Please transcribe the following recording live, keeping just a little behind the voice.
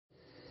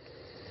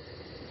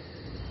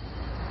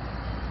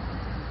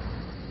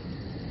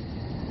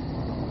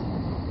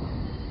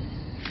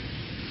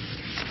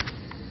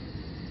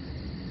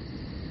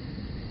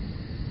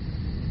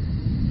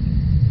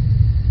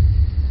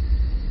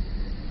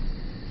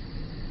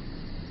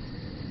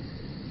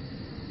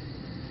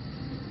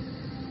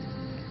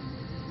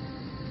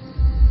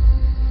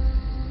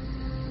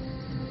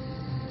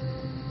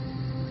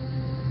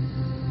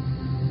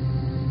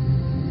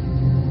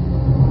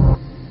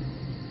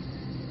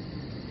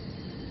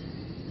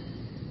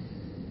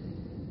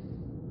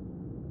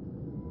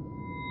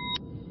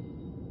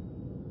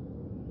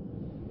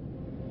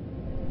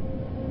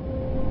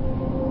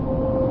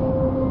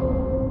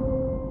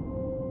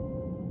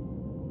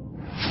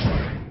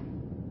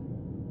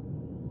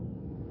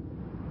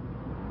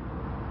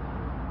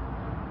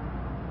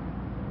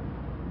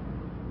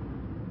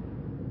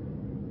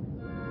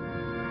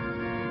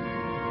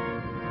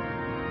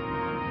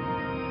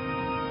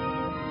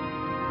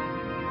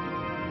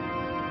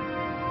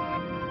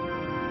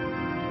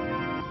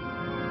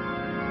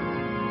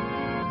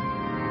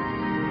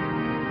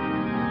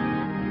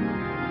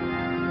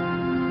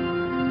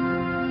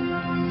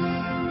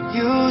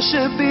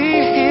should be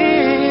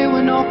here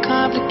with no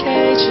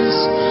complications.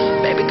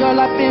 Baby girl,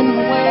 I've been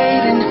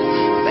waiting.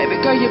 Baby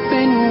girl, you've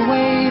been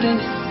waiting.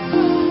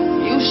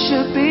 You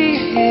should be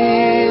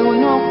here with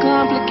no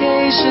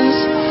complications.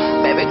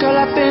 Baby girl,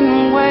 I've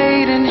been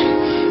waiting.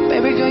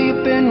 Baby girl,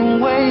 you've been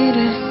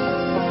waiting.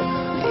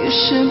 You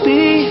should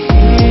be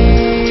here.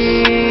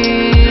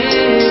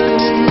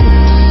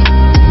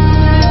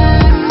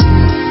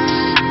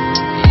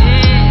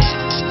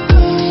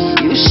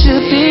 You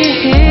should be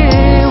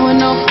here with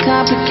no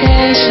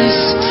complications.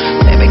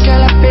 Baby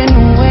girl, I've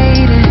been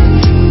waiting.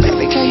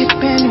 Baby girl, you've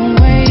been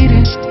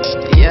waiting.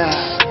 Yeah.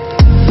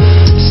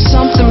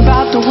 Something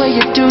about the way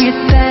you do your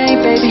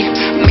thing, baby,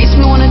 makes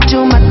me wanna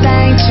do my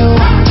thing too.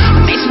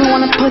 Makes me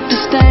wanna put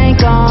this thing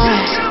on.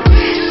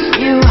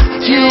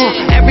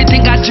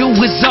 Everything I do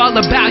is all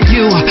about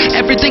you.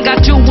 Everything I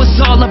do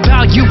is all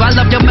about you. I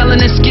love your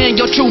melanin skin,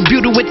 your true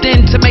beauty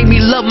within, to make me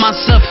love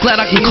myself. Glad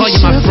I can call you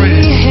my friend.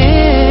 You should be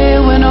here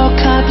with no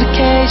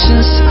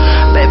complications.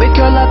 Baby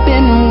girl, I've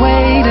been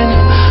waiting.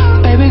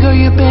 Baby girl,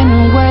 you've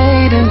been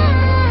waiting.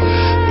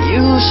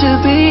 You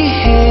should be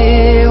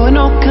here with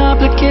no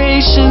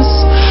complications.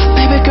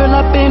 Baby girl,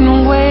 I've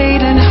been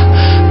waiting.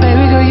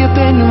 Baby girl, you've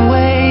been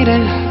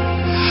waiting.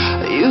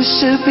 You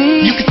should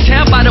be. You can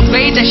tell by the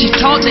way that she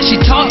talk, that she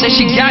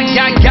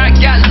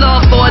got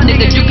love for a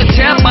nigga. You can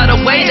tell by the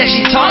way that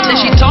she talk, that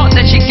she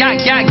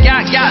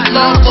got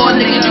love for a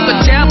nigga. You can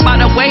tell by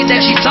the way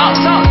that she talk.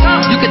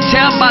 You can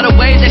tell by the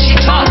way that she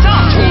talk.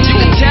 You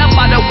can tell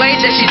by the way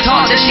that she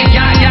talk that she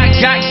got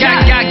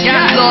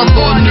love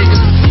for a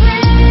nigga.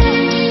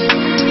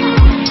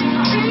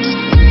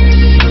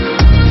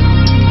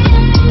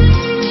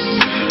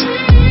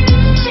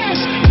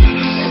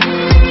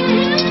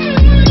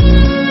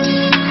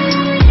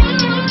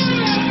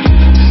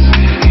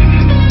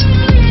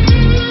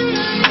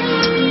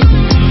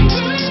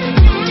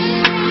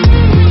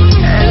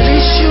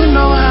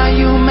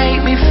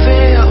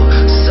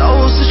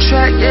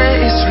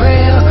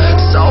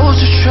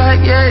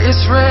 Yeah,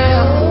 it's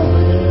real.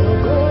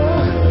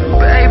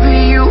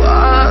 Baby, you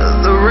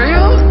are the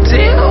real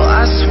deal.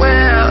 I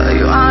swear,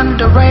 you're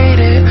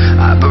underrated.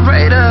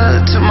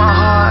 Operator to my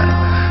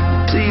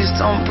heart. Please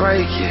don't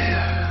break it.